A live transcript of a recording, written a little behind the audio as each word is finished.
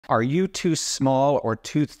Are you too small or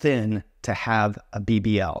too thin to have a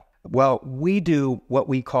BBL? Well, we do what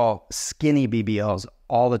we call skinny BBLs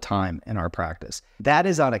all the time in our practice. That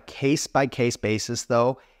is on a case-by-case basis,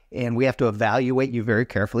 though, and we have to evaluate you very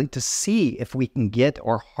carefully to see if we can get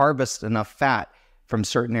or harvest enough fat from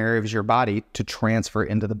certain areas of your body to transfer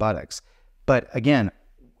into the buttocks. But again,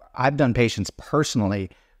 I've done patients personally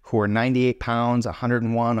who are 98 pounds,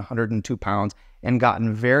 101, 102 pounds, and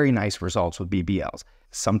gotten very nice results with BBLs.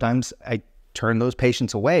 Sometimes I turn those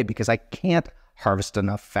patients away because I can't harvest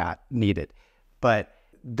enough fat needed. But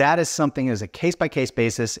that is something as a case-by-case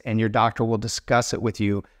basis, and your doctor will discuss it with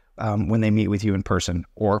you when they meet with you in person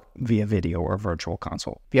or via video or virtual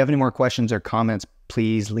consult. If you have any more questions or comments,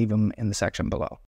 please leave them in the section below.